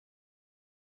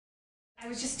I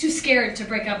was just too scared to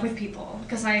break up with people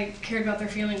because I cared about their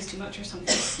feelings too much or something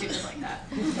stupid like that.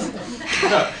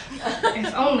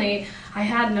 If only I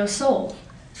had no soul.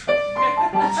 I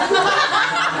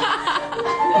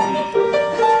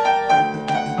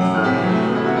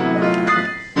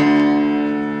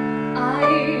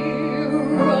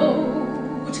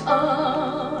wrote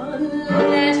a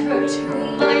letter to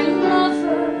my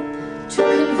lover to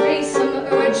convey some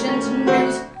urgent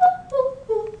news.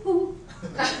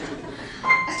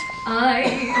 I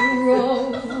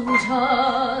wrote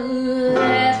a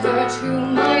letter to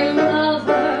my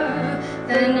lover,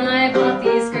 then I bought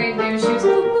these great new shoes.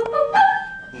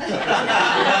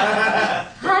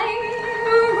 I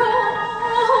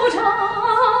wrote a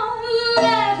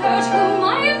letter to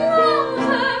my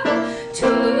lover to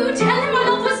tell him my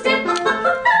love was dead.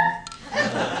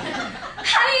 I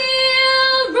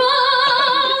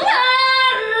wrote a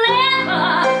letter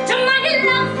to my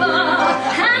lover,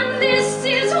 and this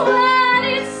is what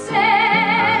it said.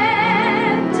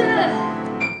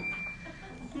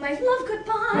 My love,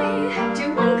 goodbye,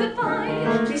 dear one,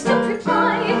 goodbye. Please don't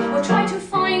reply or try to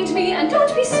find me, and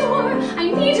don't be sore.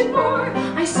 I needed more.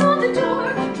 I saw the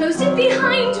door, closed it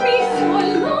behind me. For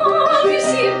love, you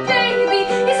see, baby,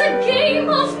 is a game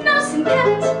of mouse and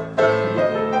cat.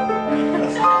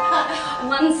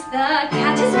 Once the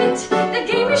cat is bit, the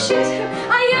game is shit.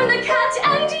 I am the cat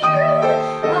and you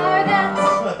are that.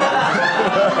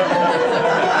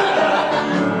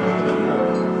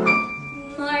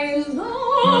 My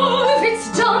love, it's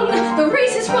done. The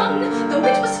race is run. The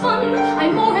wit was fun.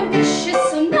 I'm more ambitious,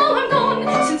 so now I'm gone.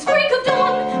 Since break of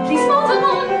dawn, please move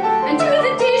along and do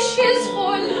the dishes.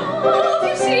 For love,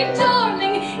 you see,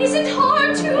 darling, isn't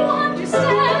hard to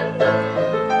understand.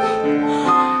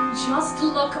 Just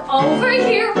look over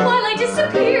here while I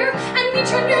disappear and meet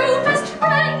your new best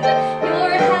friend.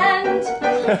 Your hand,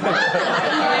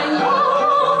 my love.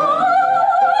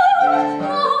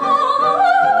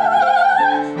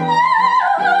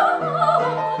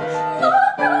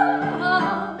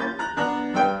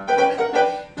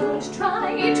 Don't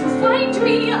try to find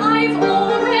me, I've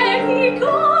already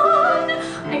gone.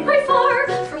 I'm quite far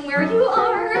from where you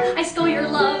are. I stole your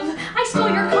love, I stole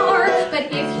your car.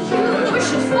 But if you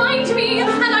should find me,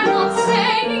 and I'm not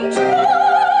saying try,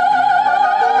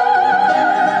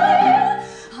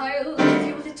 I'll give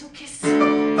you a little kiss,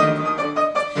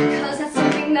 'cause that's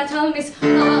something that I'll miss.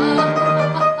 And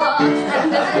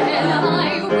then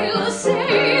I will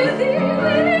say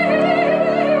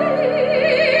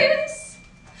this: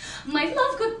 my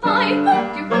love, goodbye,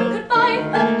 dear one, goodbye,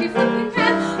 dear flipping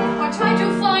cat, or try to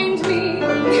find me.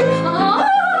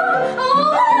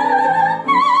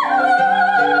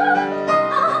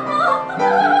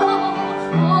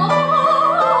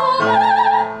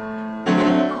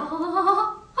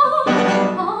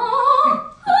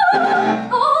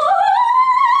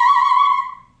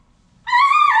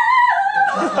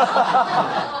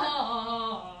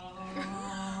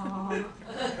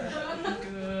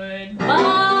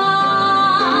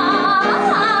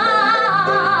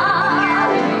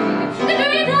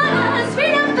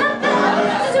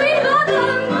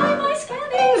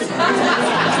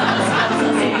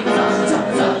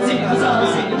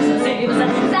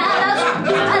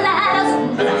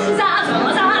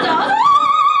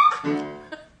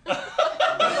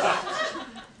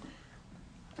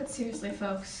 But seriously,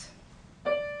 folks,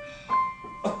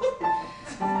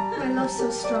 my love's so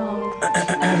strong.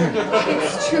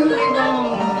 It's truly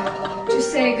wrong to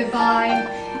say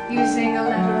goodbye using a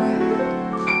letter.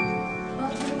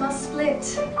 But we must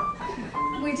split.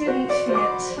 We didn't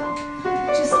fit,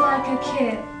 just like a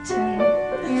kitten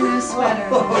in a sweater.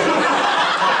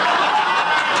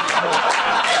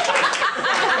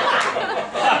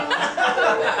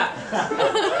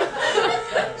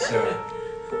 So,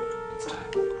 it's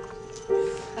time.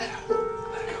 Let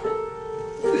it go.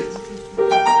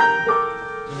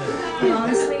 And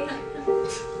honestly,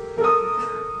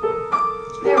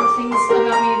 there were things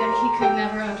about me that he could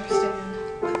never understand.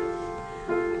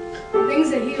 Things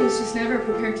that he was just never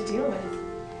prepared to deal with.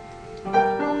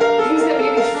 Things that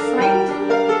maybe frightened him.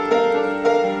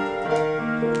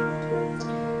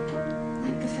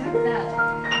 Like the fact that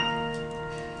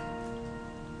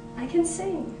I can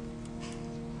sing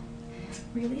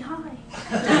really high.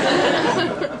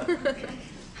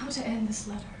 How to end this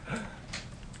letter?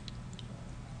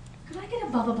 Could I get a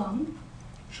bubba bum?